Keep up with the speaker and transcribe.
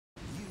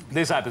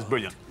This app is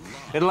brilliant.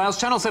 It allows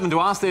Channel 7 to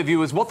ask their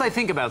viewers what they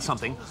think about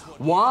something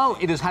while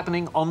it is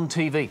happening on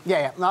TV.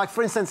 Yeah. Like,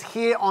 for instance,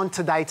 here on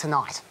Today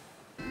Tonight.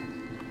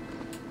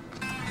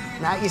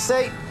 Now, you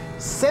see,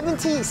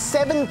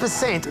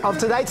 77% of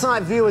Today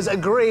Tonight viewers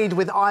agreed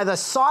with either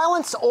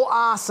silence or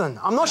arson.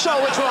 I'm not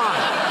sure which one.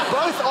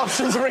 Both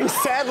options ring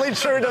sadly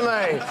true to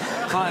me.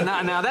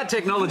 Now, that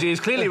technology is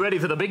clearly ready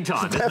for the big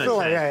time, isn't it?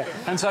 Definitely, yeah.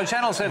 And so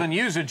Channel 7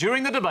 used it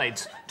during the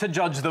debates to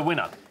judge the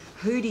winner.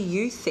 Who do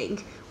you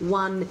think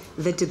won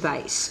the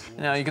debate?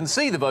 Now, you can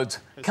see the votes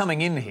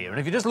coming in here, and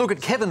if you just look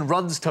at Kevin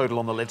Rudd's total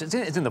on the left, it's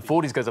in the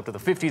 40s, goes up to the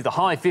 50s, the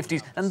high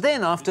 50s, and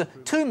then after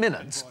 2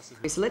 minutes...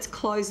 So let's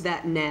close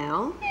that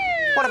now.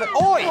 What about...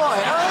 Oi!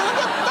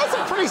 That's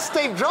a pretty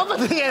steep drop at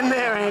the end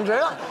there,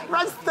 Andrew.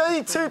 Rudd's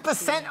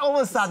 32% all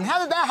of a sudden.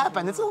 How did that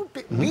happen? It's a little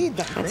bit weird,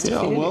 that.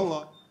 Yeah,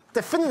 well...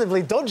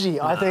 Definitively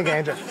dodgy, I think,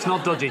 Andrew. It's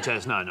not dodgy,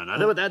 Tess, no.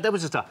 That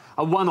was just a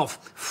one-off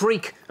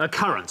freak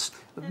occurrence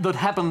that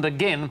happened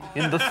again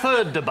in the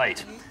third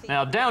debate.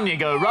 Now, down you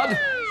go, Rudd.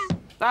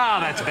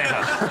 Ah, that's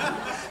better.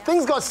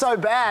 Things got so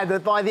bad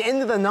that by the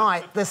end of the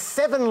night, the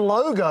 7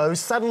 logo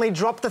suddenly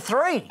dropped to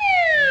 3. You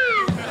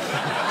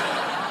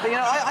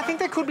know, I think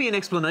there could be an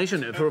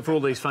explanation for all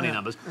these funny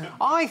numbers.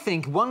 I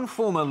think one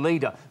former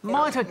leader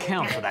might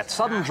account for that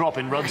sudden drop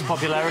in Rudd's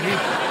popularity.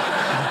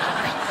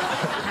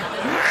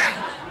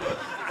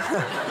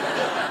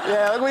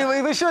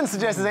 Yeah, we shouldn't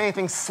suggest there's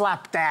anything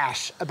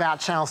slapdash about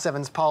Channel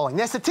 7's polling.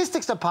 Their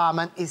statistics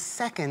department is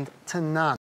second to none.